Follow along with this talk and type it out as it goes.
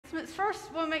announcements.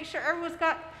 First, we'll make sure everyone's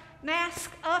got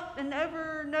masks up and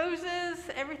over noses.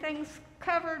 Everything's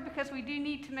covered because we do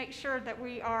need to make sure that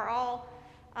we are all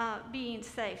being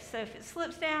safe. So if it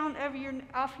slips down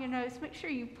off your nose, make sure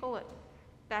you pull it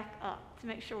back up to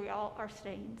make sure we all are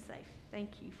staying safe. Thank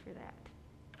you for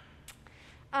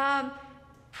that.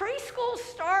 Preschool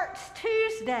starts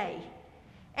Tuesday.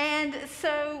 And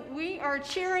so we are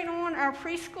cheering on our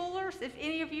preschoolers. If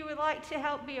any of you would like to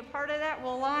help be a part of that,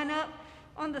 we'll line up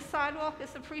on the sidewalk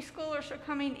as the preschoolers are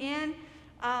coming in.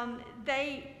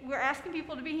 We're asking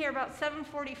people to be here about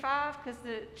 7:45 because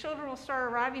the children will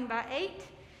start arriving by 8.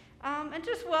 And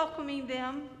just welcoming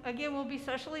them. Again, we'll be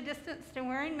socially distanced and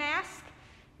wearing masks.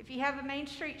 If you have a Main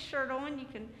Street shirt on, you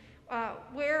can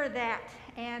wear that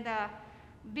and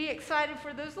be excited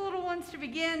for those little ones to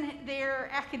begin their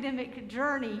academic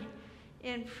journey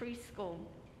in preschool.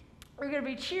 We're going to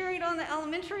be cheering on the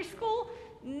elementary school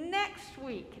next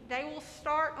week. They will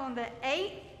start on the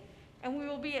 8th, and we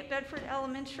will be at Bedford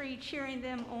Elementary cheering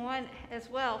them on as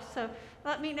well. So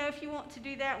let me know if you want to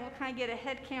do that, and we'll kind of get a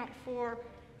head count for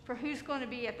who's going to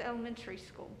be at the elementary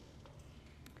school.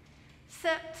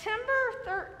 September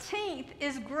 13th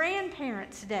is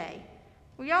Grandparents' Day.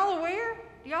 Were y'all aware?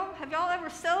 Have y'all ever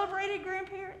celebrated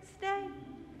Grandparents' Day?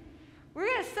 We're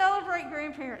going to celebrate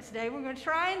Grandparents' Day. We're going to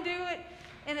try and do it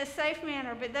in a safe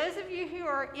manner. But those of you who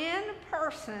are in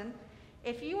person,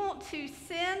 if you want to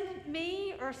send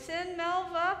me or send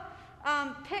Melva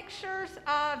pictures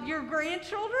of your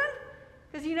grandchildren,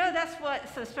 because you know that's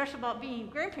what's so special about being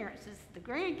grandparents is the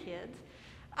grandkids,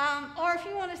 or if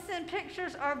you want to send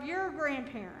pictures of your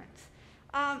grandparents,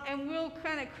 and we'll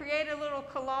kind of create a little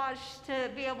collage to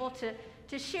be able to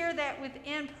share that with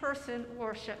in-person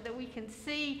worship, that we can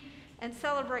see and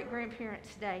celebrate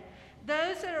Grandparents' Day.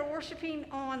 Those that are worshiping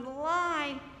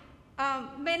online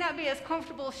may not be as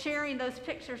comfortable sharing those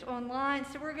pictures online,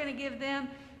 so we're going to give them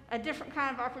a different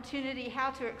kind of opportunity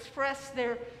how to express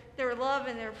their love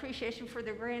and their appreciation for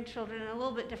their grandchildren in a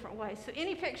little bit different way. So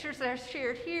any pictures that are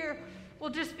shared here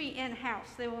will just be in-house.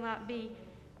 They will not be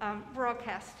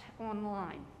broadcast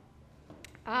online.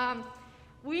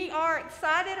 We are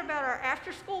excited about our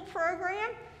after-school program.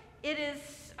 It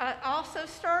is also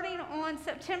starting on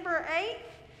September 8th,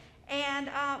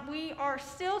 and we are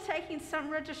still taking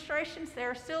some registrations. There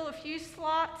are still a few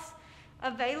slots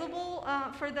available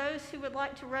for those who would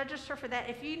like to register for that.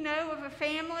 If you know of a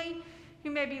family who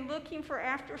may be looking for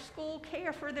after-school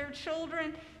care for their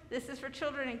children, this is for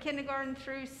children in kindergarten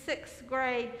through 6th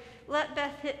grade, let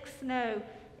Beth Hicks know,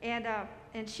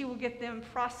 and she will get them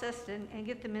processed and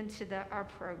get them into our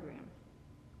program.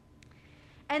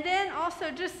 And then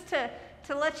also just to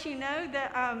let you know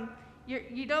that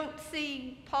you don't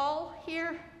see Paul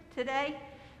here today.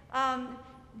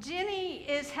 Jenny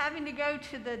is having to go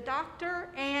to the doctor,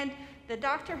 and the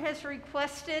doctor has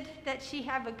requested that she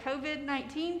have a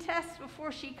COVID-19 test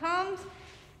before she comes.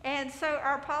 And so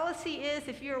our policy is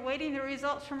if you're awaiting the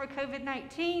results from a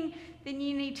COVID-19, then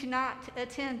you need to not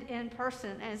attend in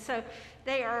person. And so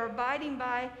they are abiding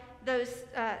by those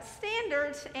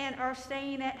standards and are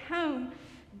staying at home.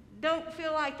 Don't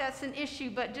feel like that's an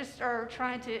issue, but just are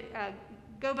trying to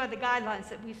go by the guidelines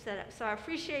that we've set up. So I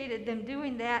appreciated them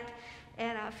doing that,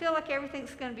 and I feel like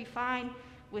everything's going to be fine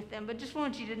with them. But just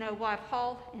wanted you to know why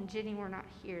Paul and Jenny were not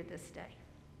here this day.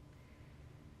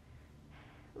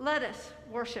 Let us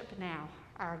worship now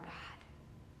our God.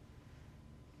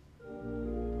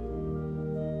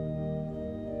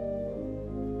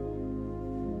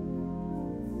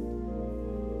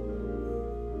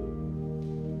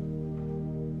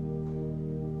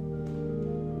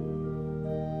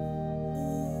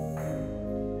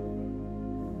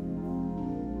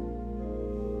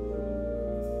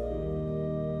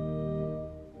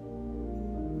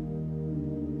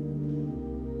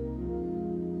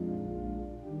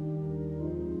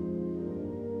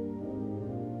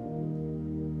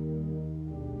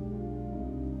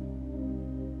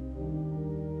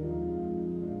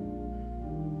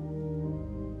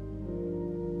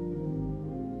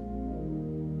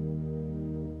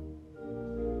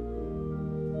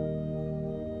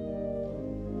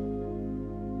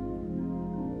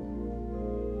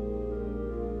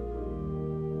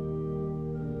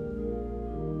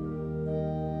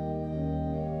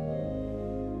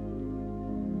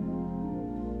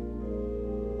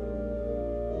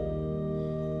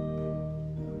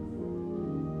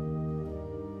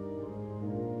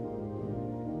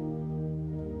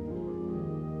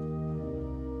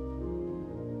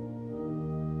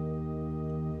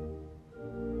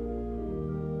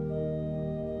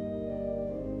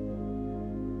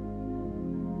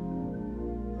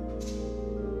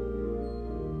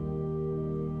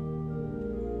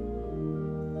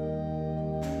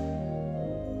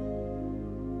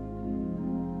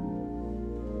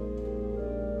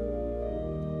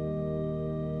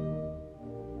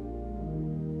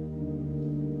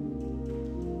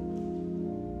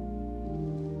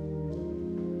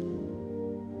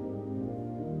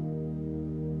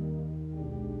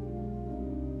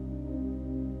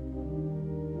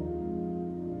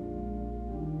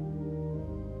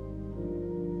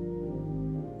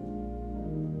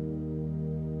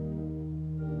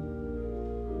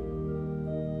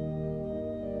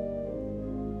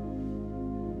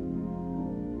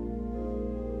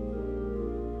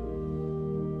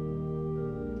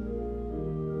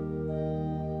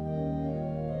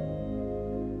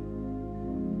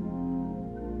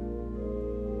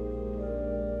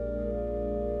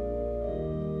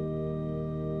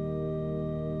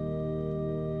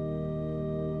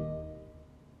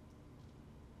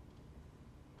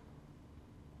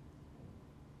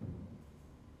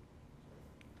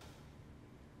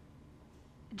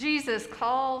 Jesus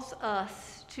calls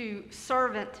us to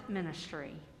servant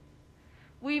ministry.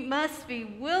 We must be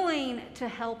willing to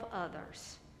help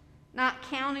others, not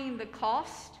counting the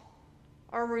cost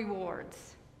or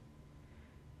rewards.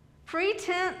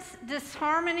 Pretense,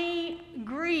 disharmony,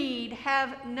 greed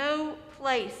have no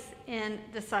place in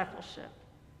discipleship.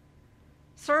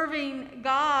 Serving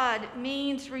God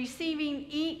means receiving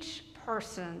each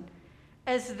person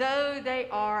as though they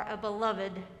are a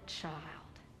beloved child.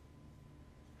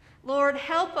 Lord,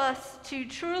 help us to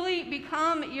truly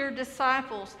become your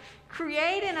disciples.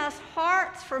 Create in us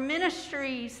hearts for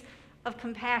ministries of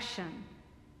compassion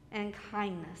and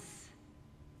kindness.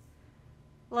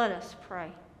 Let us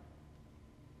pray.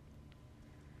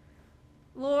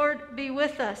 Lord, be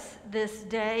with us this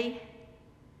day,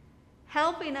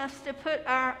 helping us to put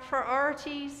our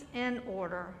priorities in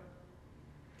order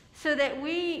so that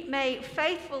we may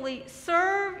faithfully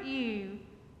serve you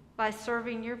by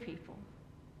serving your people.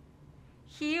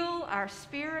 Heal our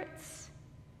spirits,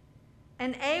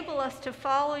 enable us to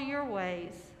follow your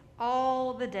ways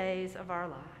all the days of our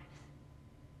lives.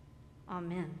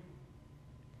 Amen.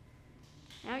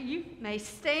 Now you may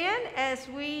stand as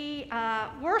we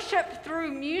worship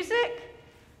through music.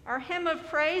 Our hymn of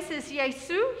praise is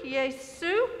Yesu,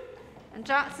 Yesu, and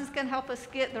Johnson's going to help us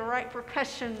get the right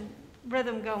percussion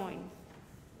rhythm going.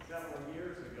 Several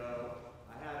years ago,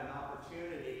 I had an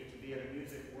opportunity to be at a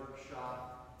music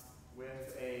workshop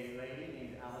with a lady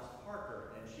named Alice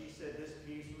Parker, and she said this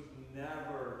piece was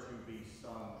never to be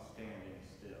sung standing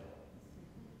still.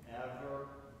 Ever,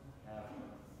 ever.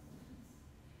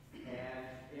 And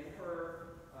in her,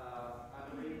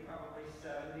 I believe probably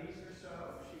 70s or so,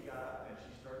 she got up and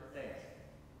she started dancing.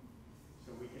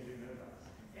 So we can do movements.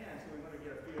 And so we want to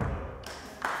get a feel of it.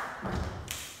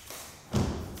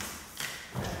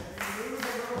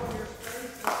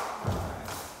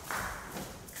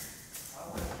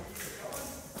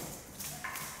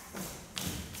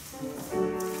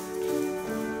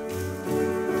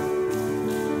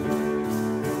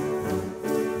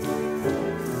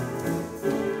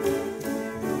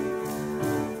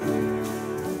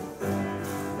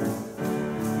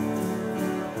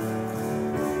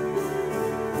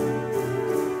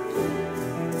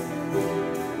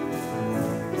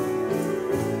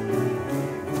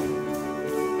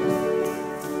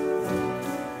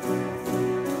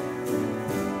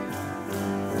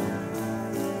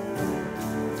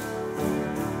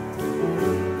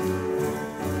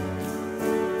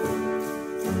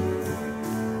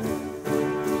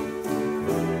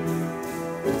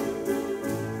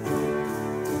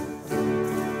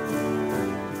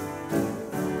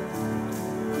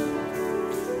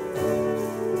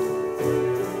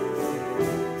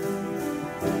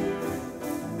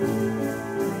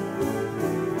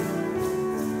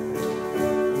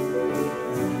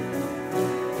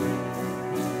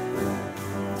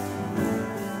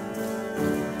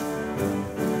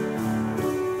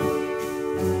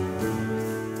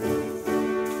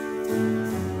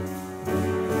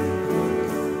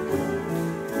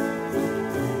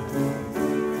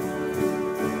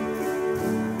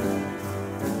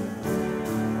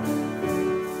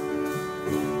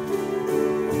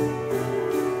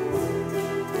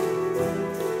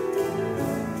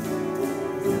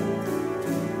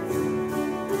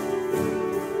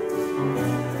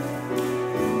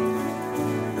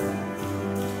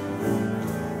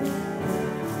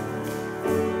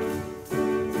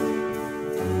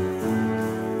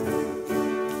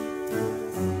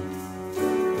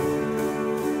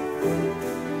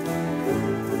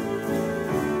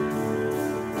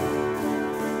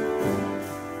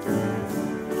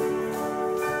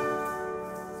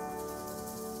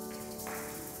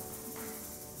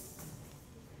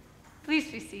 Please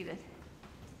be seated.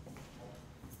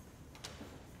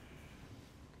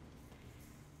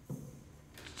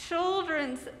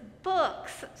 Children's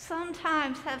books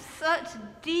sometimes have such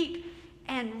deep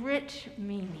and rich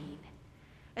meaning.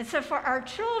 And so for our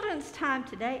children's time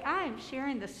today, I am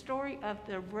sharing the story of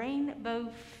the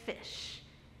rainbow fish.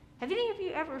 Have any of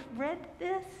you ever read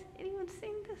this? Anyone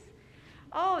seen this?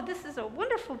 Oh, this is a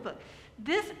wonderful book.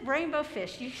 This rainbow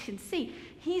fish, you can see,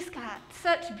 he's got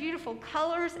such beautiful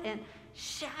colors and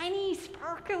shiny,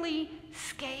 sparkly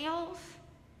scales.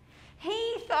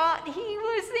 He thought he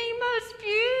was the most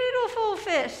beautiful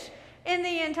fish in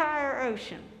the entire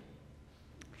ocean.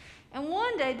 And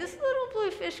one day, this little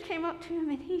blue fish came up to him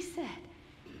and he said,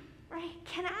 "Ray,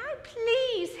 can I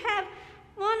please have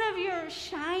one of your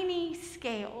shiny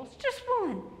scales? Just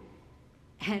one."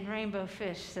 And rainbow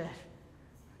fish said,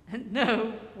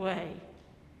 "No way."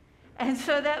 And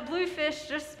so that blue fish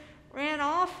just ran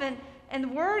off and And the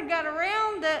word got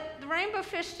around that the rainbow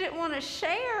fish didn't want to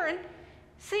share. And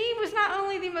see, he was not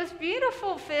only the most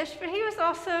beautiful fish, but he was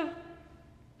also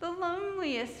the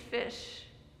loneliest fish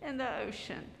in the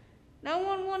ocean. No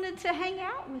one wanted to hang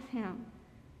out with him.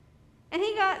 And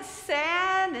he got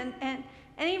sad and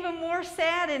even more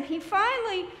sad. And he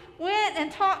finally went and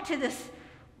talked to this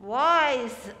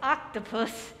wise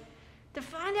octopus to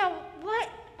find out what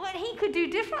he could do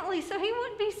differently so he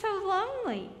wouldn't be so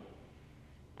lonely.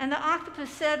 And the octopus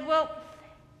said, well,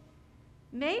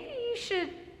 maybe you should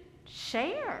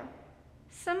share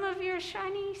some of your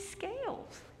shiny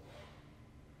scales.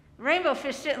 Rainbow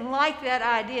fish didn't like that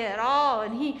idea at all,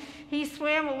 and he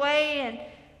swam away and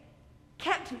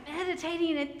kept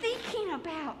meditating and thinking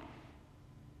about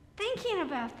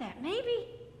that. Maybe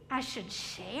I should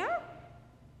share?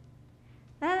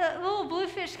 That little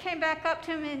bluefish came back up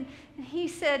to him and he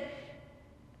said,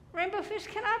 Rainbow fish,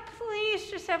 can I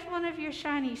please just have one of your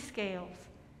shiny scales?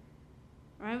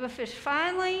 Rainbow fish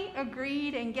finally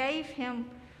agreed and gave him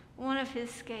one of his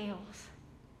scales.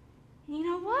 And you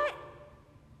know what?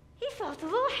 He felt a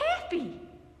little happy.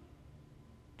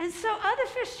 And so other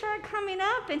fish started coming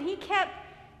up, and he kept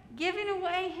giving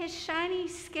away his shiny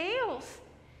scales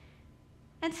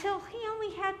until he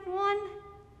only had one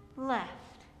left.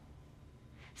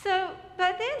 So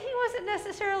by then he wasn't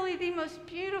necessarily the most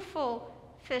beautiful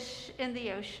fish in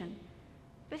the ocean,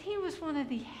 but he was one of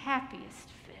the happiest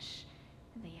fish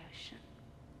in the ocean.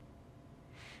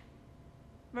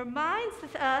 Reminds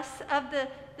us of the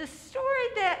story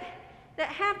that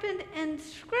happened in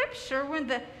Scripture when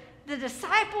the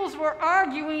disciples were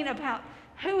arguing about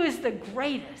who is the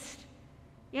greatest.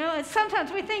 You know, and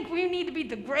sometimes we think we need to be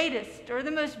the greatest or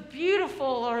the most beautiful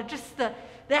or just the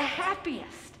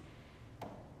happiest.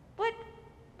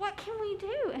 What can we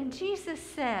do? And Jesus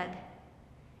said,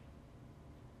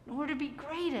 in order to be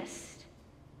greatest,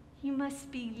 you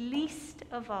must be least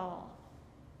of all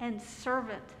and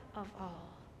servant of all.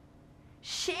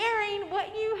 Sharing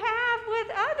what you have with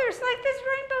others, like this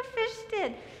rainbow fish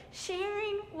did.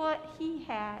 Sharing what he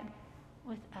had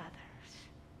with others.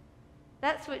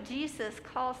 That's what Jesus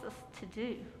calls us to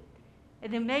do.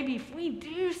 And then maybe if we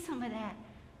do some of that,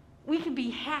 we can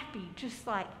be happy just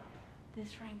like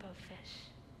this rainbow fish.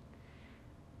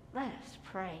 Let us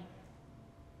pray.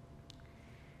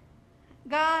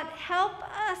 God, help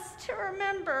us to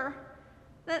remember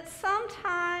that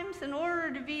sometimes in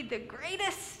order to be the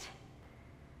greatest,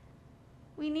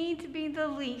 we need to be the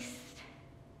least,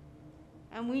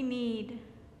 and we need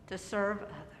to serve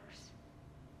others.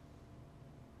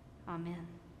 Amen.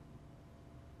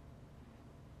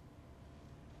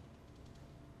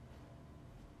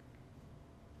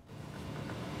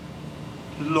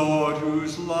 Lord,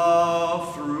 whose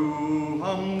love through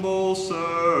humble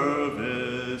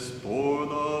service bore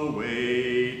the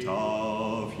weight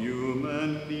of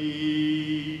human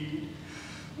need,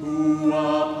 who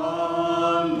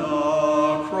upon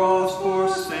the cross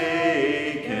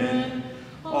forsaken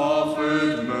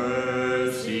offered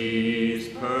mercy's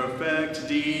perfect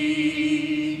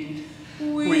deed,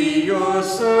 we your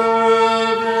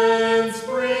servants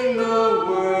bring the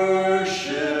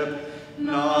worship,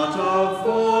 not of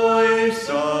voice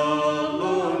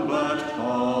alone, but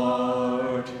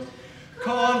heart,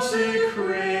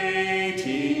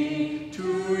 consecrating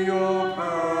to your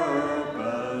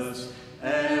purpose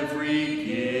every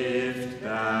gift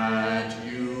that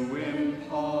you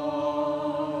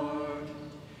impart.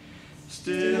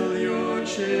 Still your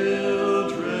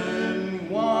children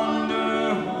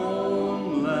wander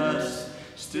homeless,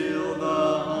 still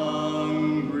the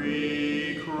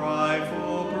hungry cry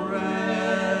for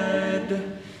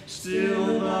bread,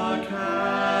 still the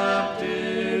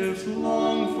captives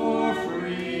long for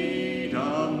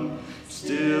freedom,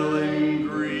 still in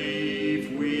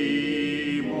grief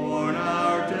we mourn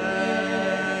our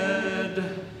dead.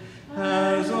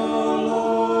 As, O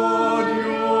Lord,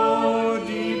 your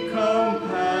deep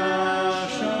compassion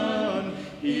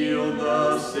healed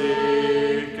the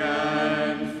sick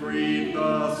and freed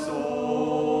the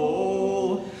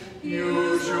soul,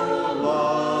 use your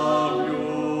love,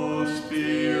 your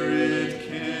spirit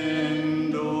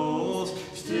kindles,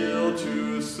 still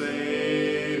to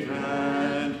save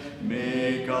and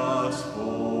make us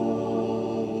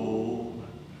whole.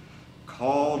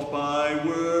 Called by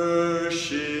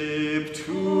worship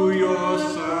to your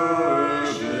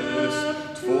service,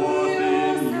 forth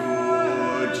in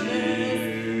your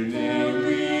journey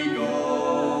we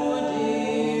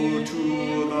go,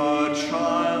 to the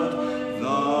child,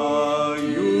 the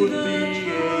youth, the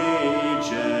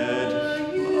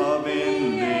aged, love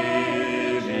in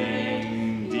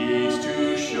living deeds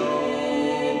to show,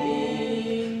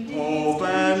 hope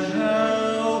and help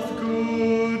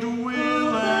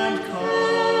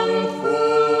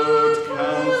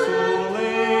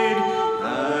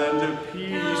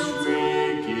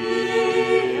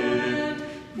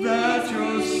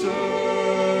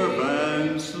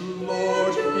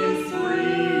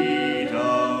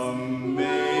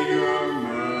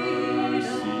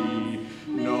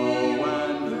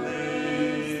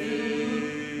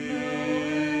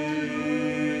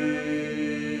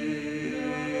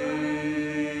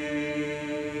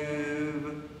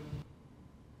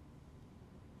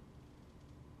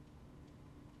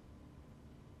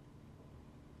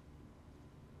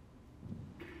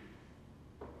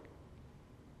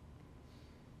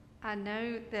I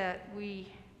know that we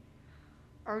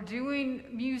are doing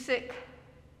music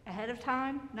ahead of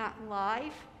time, not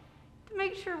live, to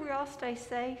make sure we all stay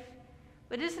safe.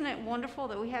 But isn't it wonderful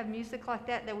that we have music like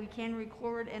that we can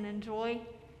record and enjoy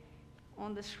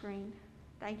on the screen?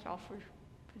 Thank y'all for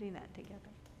putting that together.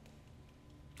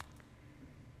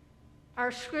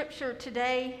 Our scripture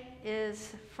today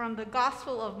is from the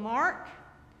Gospel of Mark,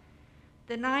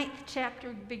 the 9th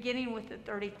chapter, beginning with the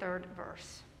 33rd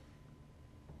verse.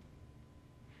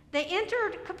 They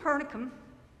entered Capernaum.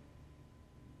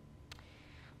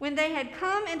 When they had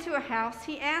come into a house,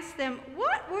 he asked them,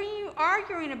 "What were you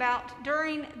arguing about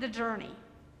during the journey?"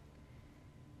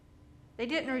 They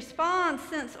didn't respond,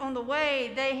 since on the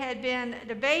way they had been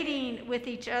debating with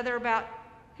each other about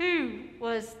who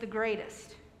was the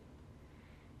greatest.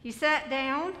 He sat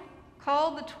down,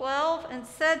 called the 12, and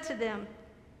said to them,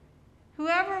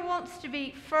 "Whoever wants to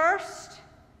be first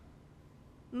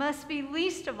must be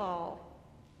least of all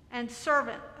and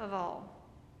servant of all."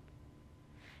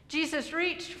 Jesus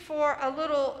reached for a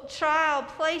little child,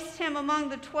 placed him among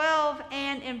the 12,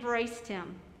 and embraced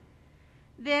him.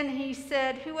 Then he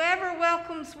said, "Whoever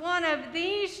welcomes one of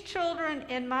these children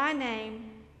in my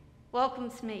name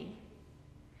welcomes me.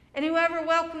 And whoever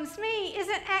welcomes me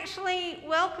isn't actually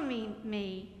welcoming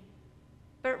me,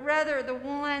 but rather the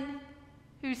one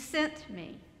who sent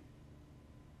me."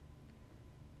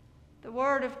 The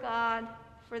word of God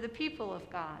for the people of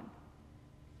God.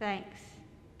 Thanks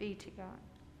be to God.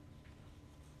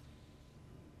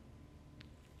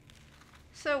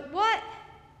 So what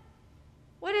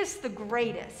is the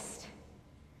greatest?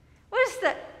 What is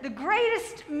the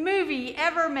greatest movie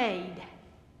ever made?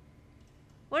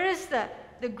 What is the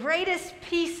greatest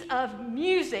piece of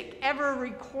music ever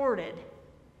recorded?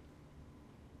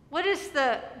 What is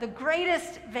the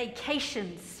greatest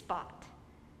vacation spot?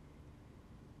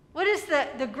 What is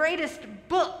the greatest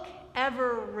book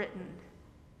ever written?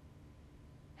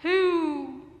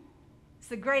 Who is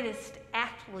the greatest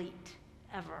athlete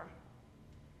ever?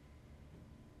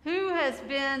 Who has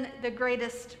been the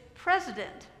greatest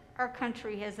president our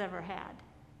country has ever had?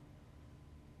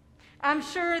 I'm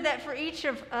sure that for each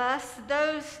of us,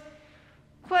 those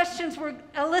questions will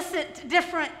elicit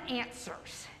different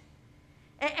answers.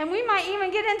 And we might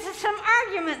even get into some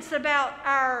arguments about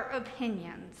our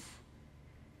opinions.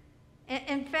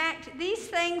 In fact, these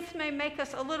things may make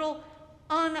us a little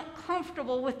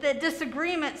uncomfortable with the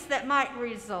disagreements that might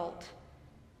result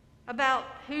about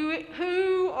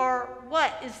who or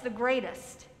what is the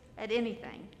greatest at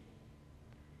anything.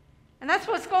 And that's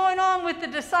what's going on with the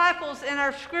disciples in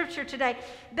our scripture today.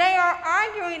 They are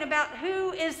arguing about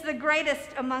who is the greatest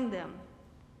among them.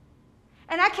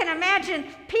 And I can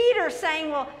imagine Peter saying,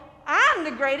 "Well, I'm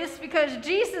the greatest because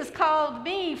Jesus called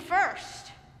me first."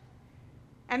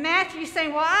 And Matthew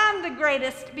saying, "Well, I'm the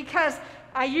greatest because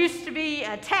I used to be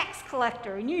a tax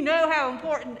collector, and you know how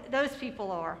important those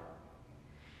people are."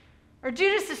 Or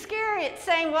Judas Iscariot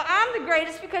saying, "Well, I'm the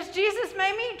greatest because Jesus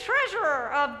made me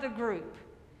treasurer of the group."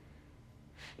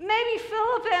 Maybe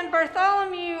Philip and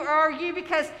Bartholomew argue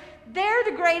because they're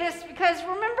the greatest because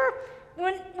remember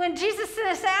when Jesus sent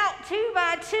us out 2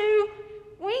 by 2,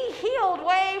 we healed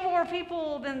way more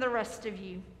people than the rest of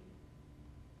you.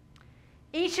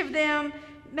 Each of them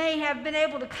may have been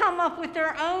able to come up with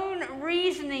their own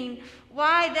reasoning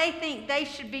why they think they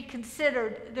should be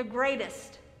considered the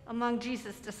greatest among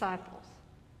Jesus' disciples.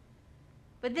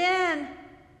 But then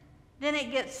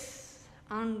it gets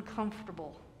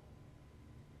uncomfortable.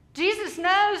 Jesus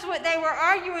knows what they were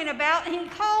arguing about, and he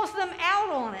calls them out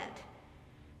on it.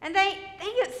 And they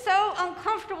get so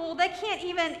uncomfortable they can't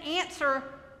even answer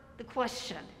the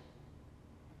question.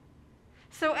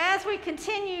 So as we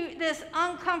continue this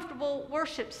uncomfortable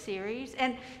worship series,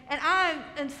 and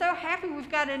I'm so happy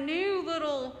we've got a new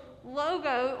little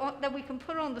logo that we can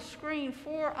put on the screen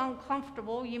for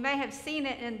uncomfortable. You may have seen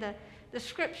it in the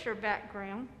scripture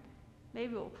background.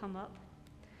 Maybe it will come up.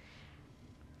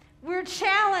 We're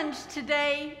challenged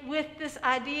today with this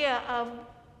idea of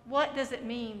what does it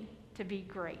mean to be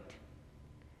great.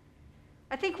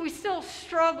 I think we still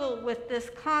struggle with this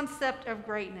concept of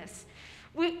greatness.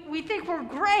 We think we're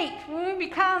great when we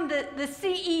become the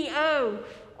CEO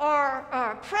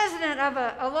or president of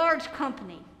a large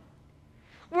company.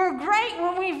 We're great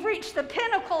when we've reached the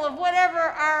pinnacle of whatever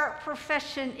our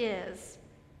profession is.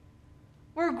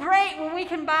 We're great when we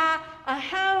can buy a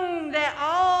home that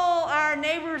all our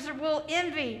neighbors will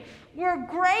envy. We're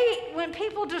great when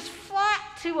people just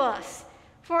flock to us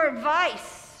for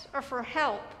advice or for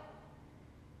help.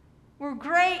 We're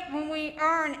great when we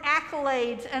earn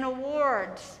accolades and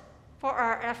awards for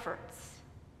our efforts.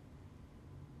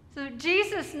 So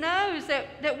Jesus knows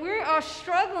that we are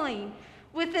struggling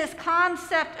with this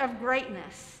concept of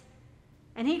greatness.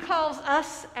 And he calls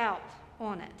us out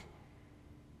on it.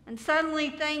 And suddenly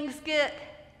things get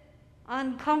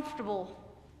uncomfortable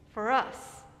for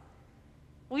us.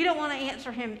 We don't want to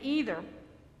answer him either.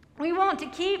 We want to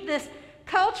keep this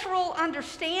cultural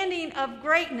understanding of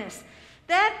greatness.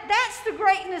 That's the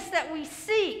greatness that we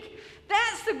seek.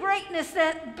 That's the greatness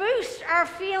that boosts our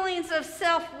feelings of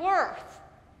self-worth.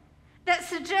 That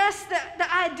suggests that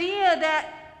the idea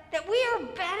that we are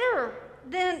better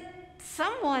than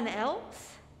someone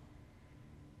else.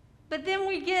 But then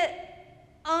we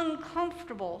get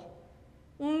uncomfortable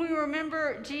when we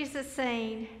remember Jesus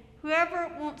saying,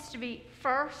 whoever wants to be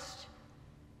first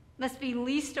must be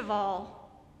least of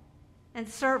all and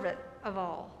servant of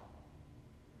all.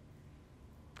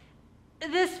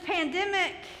 This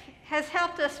pandemic has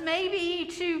helped us maybe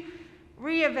to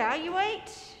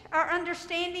reevaluate our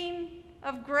understanding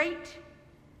of great.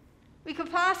 We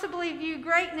could possibly view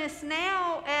greatness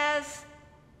now as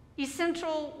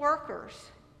essential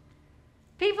workers.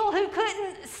 People who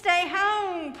couldn't stay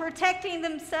home protecting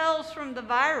themselves from the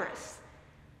virus.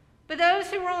 But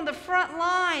those who were on the front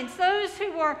lines, those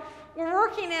who were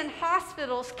working in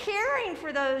hospitals, caring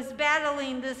for those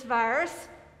battling this virus.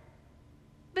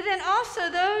 But then also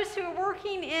those who are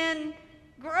working in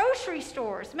grocery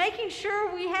stores, making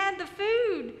sure we had the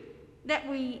food that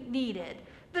we needed.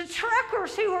 The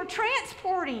truckers who are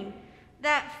transporting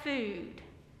that food.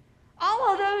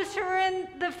 All of those who are in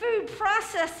the food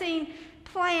processing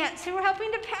plants who are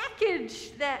helping to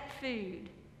package that food.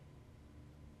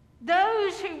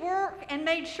 Those who work and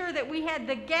made sure that we had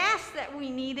the gas that we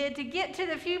needed to get to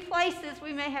the few places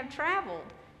we may have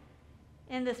traveled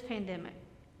in this pandemic.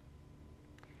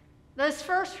 Those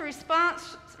first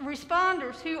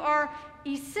responders who are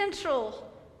essential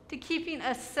to keeping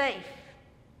us safe.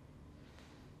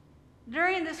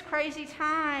 During this crazy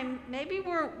time, maybe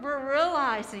we're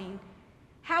realizing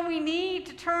how we need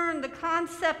to turn the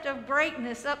concept of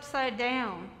greatness upside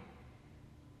down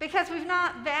because we've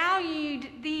not valued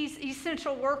these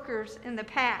essential workers in the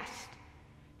past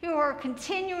who are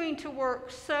continuing to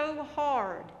work so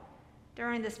hard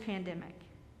during this pandemic.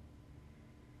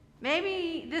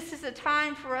 Maybe this is a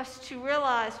time for us to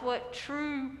realize what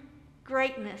true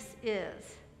greatness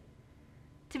is.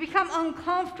 To become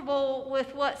uncomfortable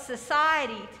with what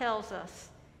society tells us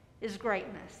is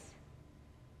greatness.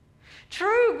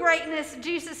 True greatness,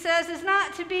 Jesus says, is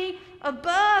not to be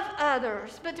above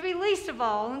others, but to be least of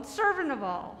all and servant of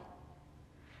all.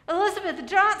 Elizabeth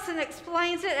Johnson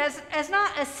explains it as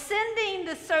not ascending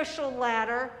the social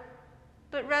ladder,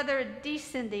 but rather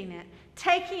descending it,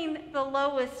 taking the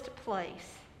lowest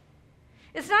place.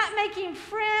 It's not making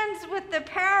friends with the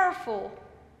powerful,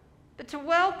 but to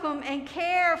welcome and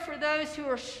care for those who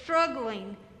are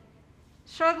struggling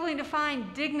to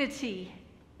find dignity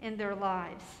in their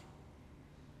lives.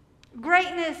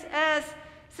 Greatness, as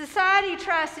society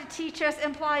tries to teach us,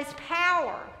 implies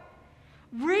power,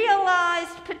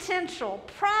 realized potential,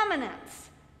 prominence,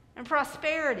 and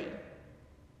prosperity.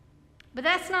 But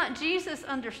that's not Jesus'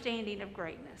 understanding of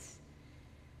greatness.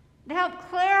 To help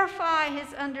clarify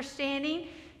his understanding,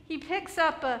 he picks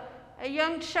up a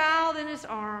young child in his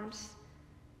arms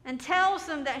and tells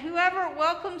them that whoever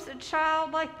welcomes a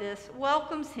child like this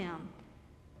welcomes him,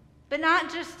 but not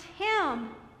just him,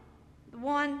 the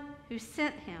one who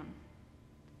sent him.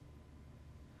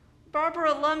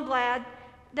 Barbara Lundblad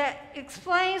that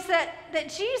explains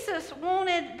that Jesus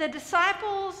wanted the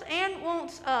disciples and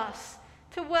wants us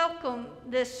to welcome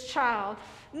this child,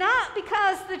 not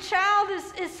because the child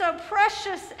is so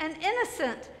precious and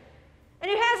innocent and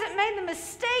who hasn't made the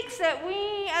mistakes that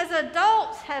we as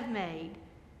adults have made.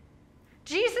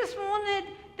 Jesus wanted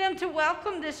them to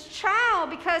welcome this child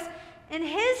because in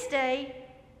his day,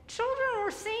 children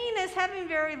were seen as having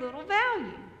very little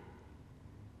value.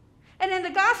 And in the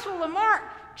Gospel of Mark,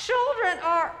 children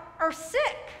are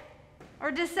sick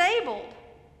or disabled.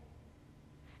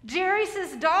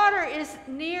 Jairus' daughter is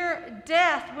near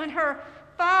death when her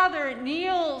father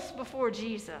kneels before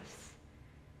Jesus.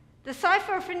 The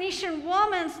Syrophoenician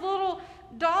woman's little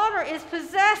daughter is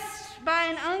possessed by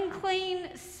an unclean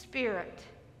spirit.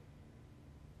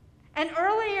 And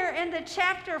earlier in the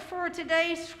chapter for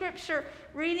today's scripture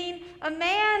reading, a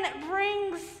man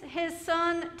brings his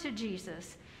son to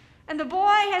Jesus. And the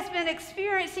boy has been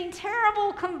experiencing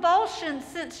terrible convulsions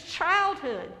since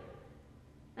childhood.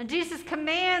 And Jesus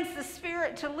commands the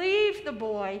spirit to leave the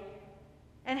boy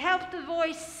and help the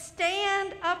boy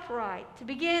stand upright to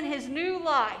begin his new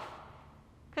life,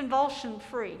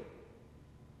 convulsion-free.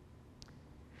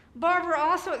 Barbara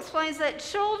also explains that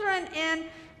children in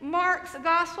Mark's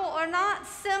gospel are not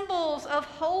symbols of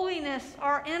holiness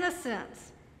or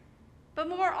innocence, but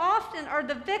more often are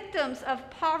the victims of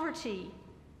poverty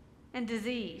and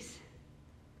disease.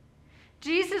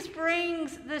 Jesus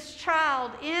brings this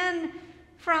child in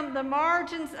from the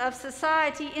margins of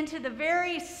society into the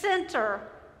very center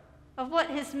of what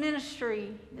his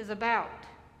ministry is about.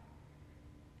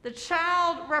 The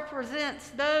child represents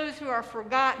those who are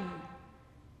forgotten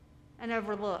and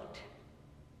overlooked.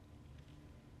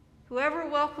 Whoever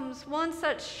welcomes one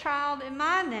such child in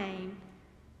my name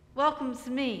welcomes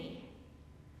me.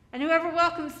 And whoever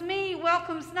welcomes me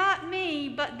welcomes not me,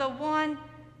 but the one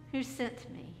who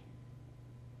sent me.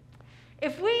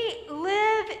 If we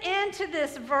live into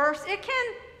this verse, it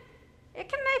can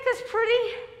make us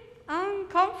pretty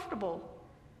uncomfortable.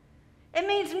 It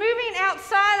means moving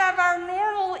outside of our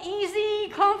normal, easy,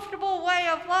 comfortable way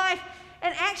of life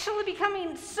and actually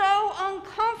becoming so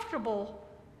uncomfortable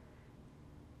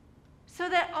so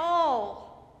that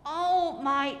all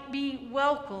might be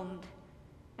welcomed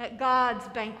at God's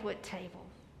banquet table.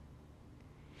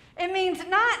 It means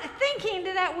not thinking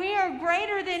that we are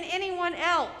greater than anyone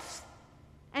else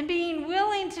and being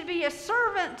willing to be a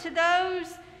servant to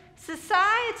those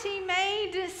society may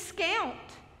discount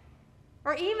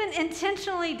or even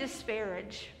intentionally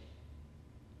disparage.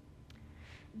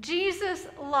 Jesus'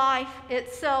 life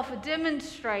itself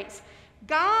demonstrates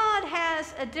God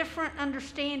has a different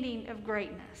understanding of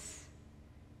greatness.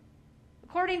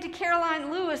 According to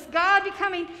Caroline Lewis, God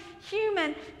becoming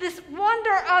human, this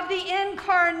wonder of the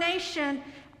incarnation,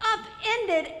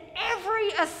 upended every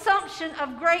assumption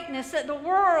of greatness that the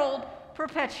world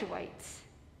perpetuates.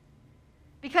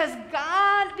 Because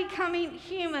God becoming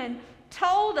human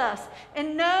told us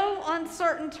in no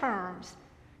uncertain terms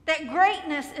that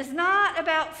greatness is not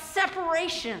about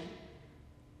separation,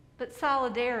 but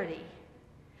solidarity.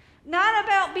 Not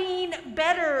about being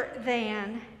better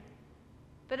than,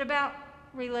 but about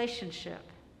relationship.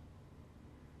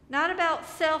 Not about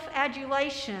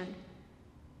self-adulation,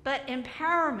 but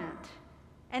empowerment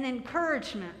and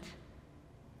encouragement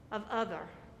of other.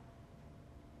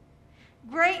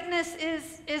 Greatness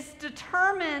is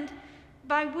determined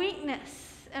by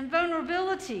weakness and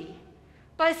vulnerability,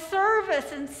 by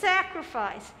service and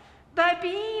sacrifice, by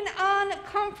being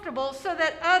uncomfortable so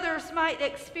that others might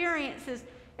experience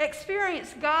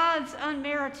God's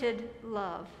unmerited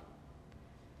love.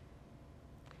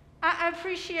 I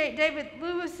appreciate David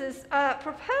Lewis's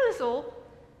proposal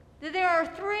that there are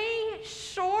 3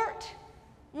 short,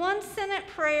 one-sentence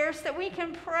prayers that we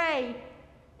can pray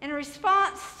in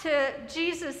response to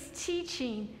Jesus'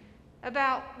 teaching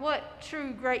about what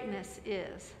true greatness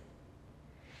is.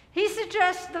 He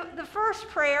suggests the first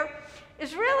prayer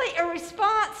is really a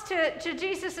response to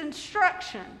Jesus'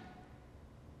 instruction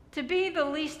to be the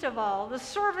least of all, the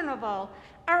servant of all,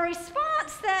 a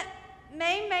response that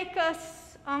may make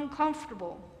us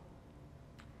uncomfortable.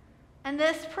 And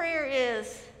this prayer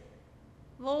is,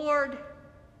 Lord,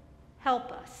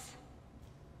 help us.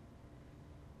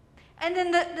 And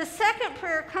then the second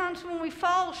prayer comes when we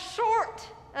fall short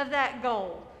of that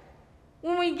goal,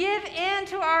 when we give in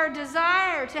to our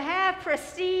desire to have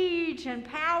prestige and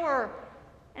power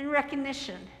and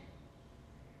recognition.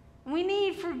 We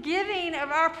need forgiving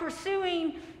of our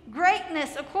pursuing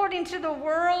greatness according to the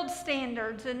world's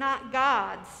standards and not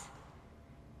God's.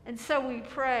 And so we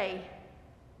pray,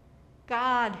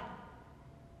 God,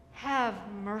 have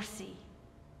mercy.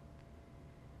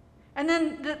 And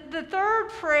then the third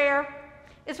prayer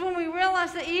is when we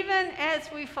realize that even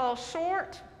as we fall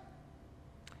short,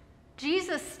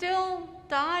 Jesus still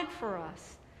died for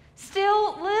us,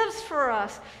 still lives for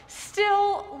us,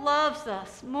 still loves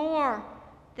us more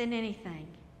than anything.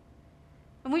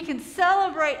 And we can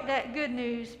celebrate that good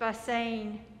news by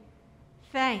saying,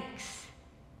 thanks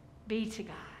be to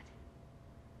God.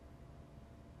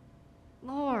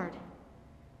 Lord,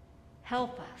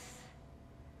 help us.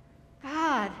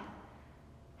 God,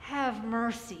 have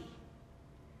mercy.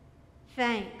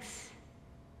 Thanks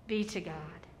be to God.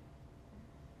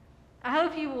 I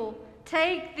hope you will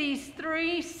take these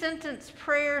 3-sentence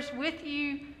prayers with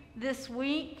you this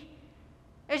week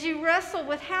as you wrestle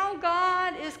with how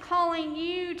God is calling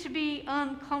you to be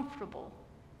uncomfortable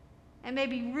and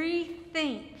maybe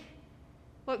rethink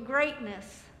what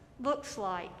greatness looks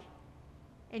like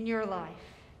in your life.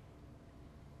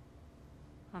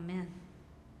 Amen.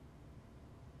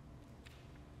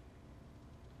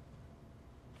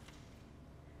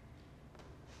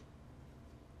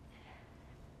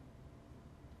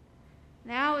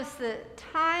 Now is the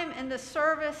time in the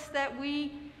service that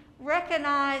we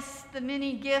recognize the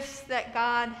many gifts that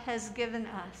God has given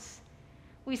us.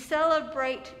 We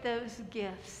celebrate those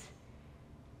gifts.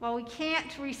 While we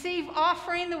can't receive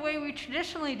offering the way we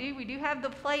traditionally do, we do have the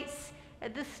plates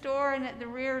at this door and at the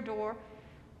rear door.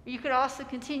 You could also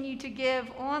continue to give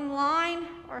online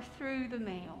or through the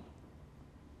mail.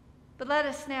 But let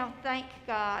us now thank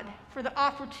God for the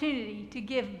opportunity to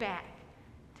give back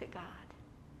to God.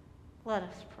 Let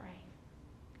us pray.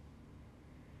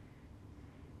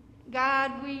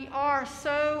 God, we are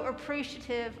so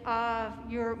appreciative of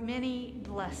your many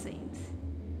blessings.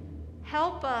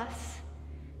 Help us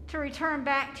to return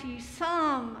back to you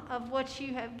some of what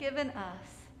you have given us.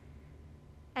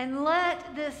 And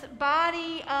let this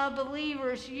body of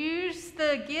believers use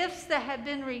the gifts that have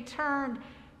been returned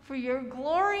for your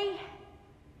glory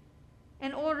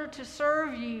in order to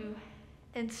serve you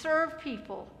and serve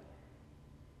people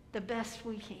the best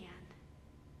we can.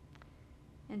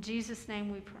 In Jesus'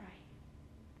 name we pray.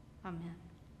 Amen.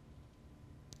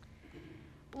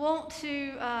 I want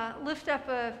to lift up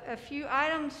a few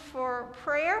items for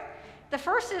prayer. The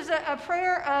first is a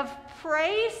prayer of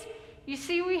praise. You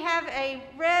see we have a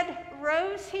red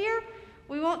rose here.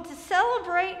 We want to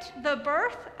celebrate the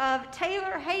birth of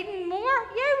Taylor Hayden Moore.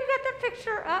 Yeah, we got the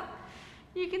picture up.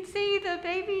 You can see the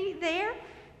baby there.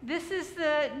 This is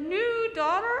the new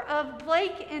daughter of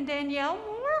Blake and Danielle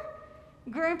Moore.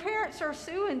 Grandparents are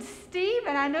Sue and Steve,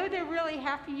 and I know they're really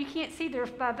happy. You can't see their,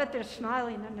 I bet they're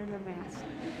smiling under their mask.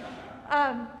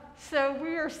 So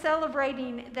we are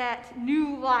celebrating that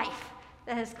new life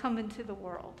that has come into the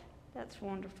world. That's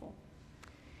wonderful.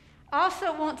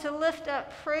 Also want to lift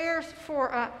up prayers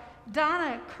for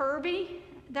Donna Kirby.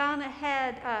 Donna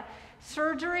had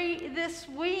surgery this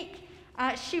week.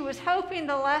 She was hoping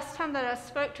the last time that I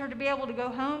spoke to her to be able to go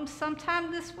home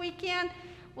sometime this weekend.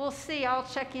 We'll see. I'll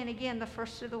check in again the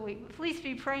first of the week. But please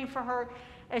be praying for her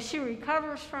as she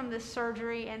recovers from this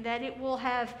surgery and that it will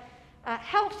have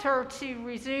helped her to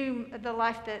resume the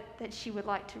life that she would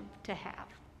like to have.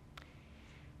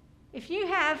 If you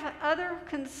have other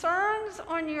concerns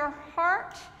on your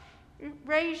heart,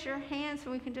 raise your hands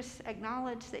and we can just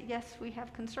acknowledge that, yes, we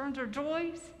have concerns or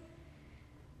joys.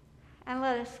 And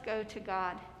let us go to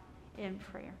God in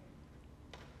prayer.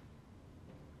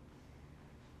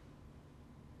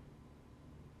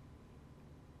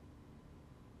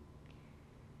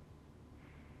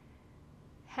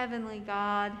 Heavenly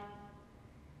God,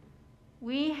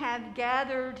 we have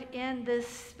gathered in this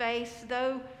space,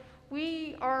 though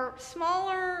we are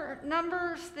smaller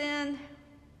numbers than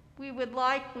we would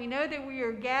like. We know that we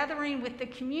are gathering with the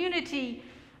community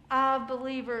of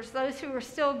believers, those who are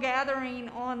still gathering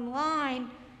online,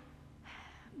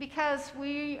 because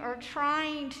we are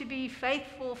trying to be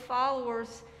faithful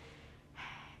followers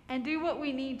and do what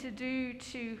we need to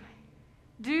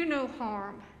do no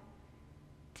harm,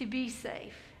 to be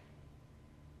safe.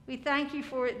 We thank you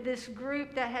for this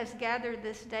group that has gathered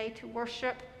this day to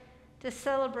worship, to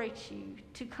celebrate you,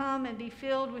 to come and be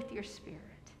filled with your Spirit.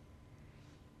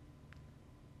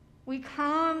 We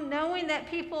come knowing that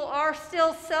people are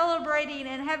still celebrating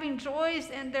and having joys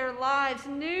in their lives,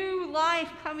 new life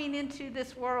coming into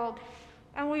this world,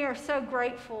 and we are so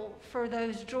grateful for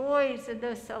those joys and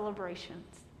those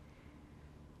celebrations.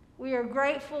 We are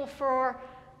grateful for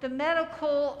the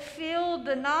medical field,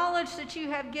 the knowledge that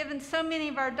you have given so many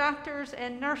of our doctors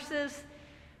and nurses,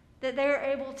 that they are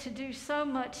able to do so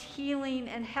much healing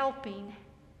and helping.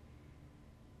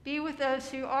 Be with those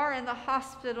who are in the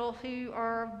hospital, who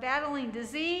are battling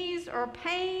disease or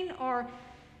pain or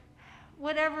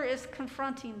whatever is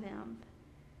confronting them,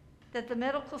 that the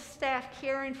medical staff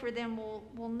caring for them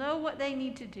will know what they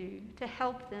need to do to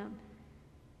help them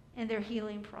in their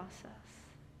healing process.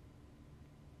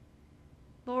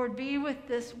 Lord, be with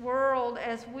this world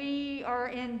as we are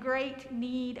in great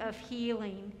need of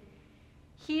healing.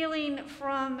 Healing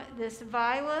from this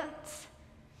violence,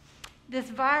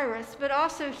 this virus, but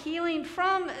also healing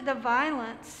from the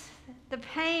violence, the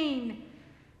pain,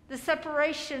 the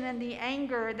separation, and the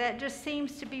anger that just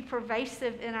seems to be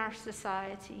pervasive in our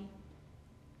society.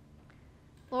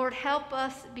 Lord, help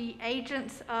us be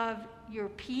agents of your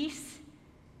peace,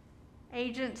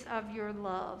 agents of your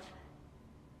love.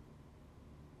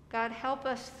 God, help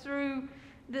us through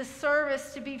this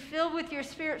service to be filled with your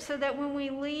Spirit so that when we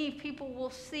leave, people will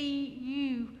see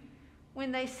you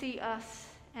when they see us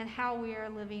and how we are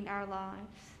living our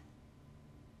lives.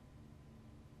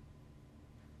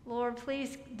 Lord,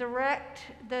 please direct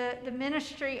the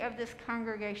ministry of this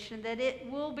congregation, that it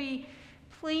will be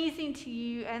pleasing to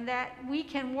you and that we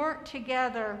can work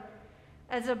together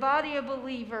as a body of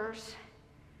believers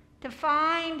to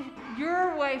find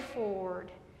your way forward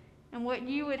and what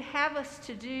you would have us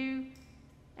to do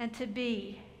and to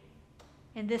be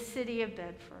in this city of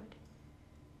Bedford.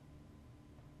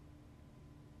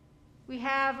 We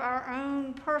have our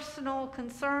own personal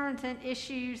concerns and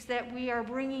issues that we are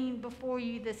bringing before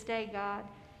you this day, God.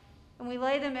 And we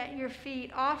lay them at your feet,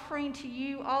 offering to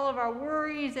you all of our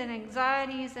worries and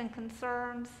anxieties and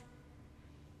concerns,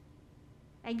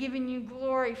 and giving you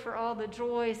glory for all the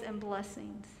joys and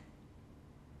blessings.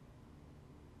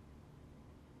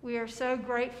 We are so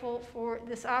grateful for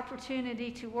this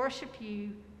opportunity to worship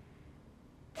you,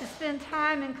 to spend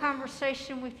time in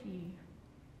conversation with you.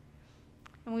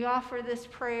 And we offer this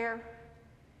prayer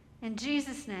in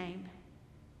Jesus' name,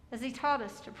 as he taught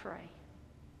us to pray.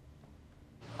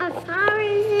 Our Father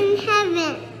is in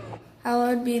heaven.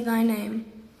 Hallowed be thy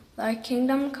name. Thy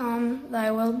kingdom come, thy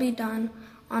will be done,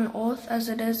 on earth as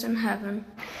it is in heaven.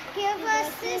 Give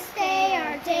us this day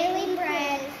our daily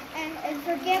bread, and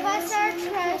forgive us our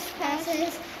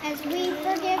trespasses, as we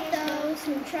forgive those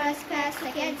who trespass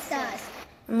against us.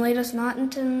 And lead us not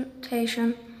into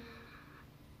temptation,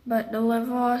 but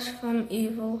deliver us from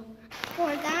evil.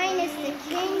 For thine is the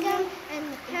kingdom,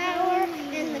 and the power,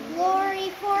 and the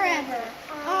glory forever.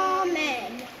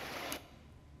 Amen.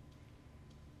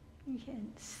 You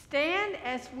can stand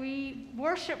as we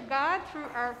worship God through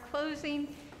our closing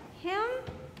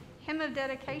hymn of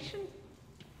dedication.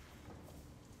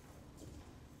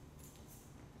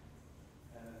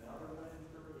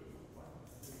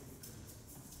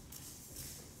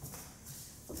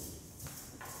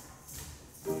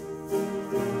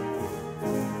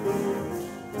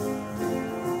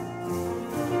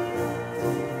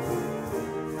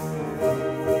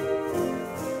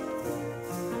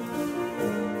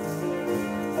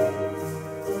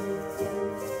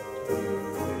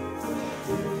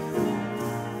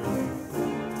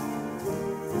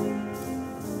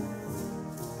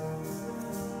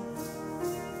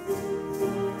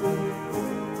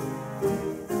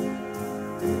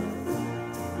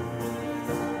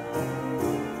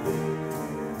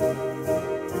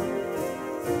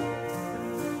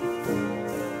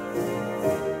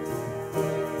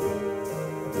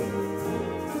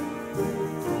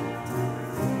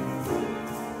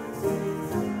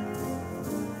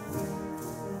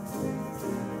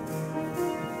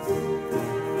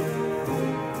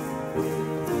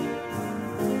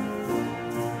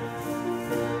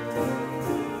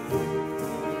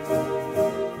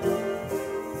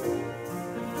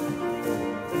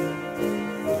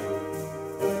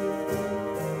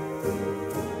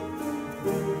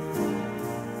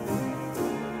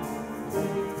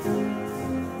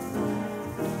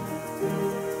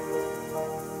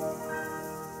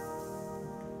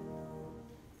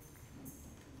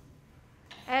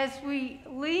 As we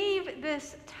leave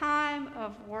this time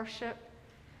of worship,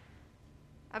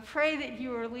 I pray that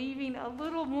you are leaving a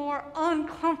little more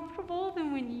uncomfortable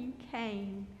than when you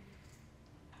came,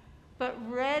 but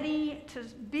ready to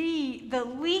be the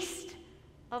least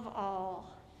of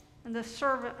all and the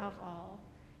servant of all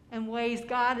in ways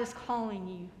God is calling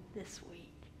you this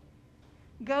week.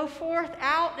 Go forth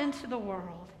out into the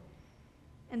world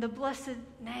in the blessed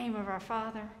name of our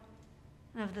Father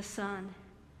and of the Son,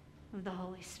 of the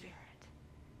Holy Spirit.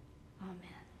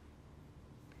 Amen.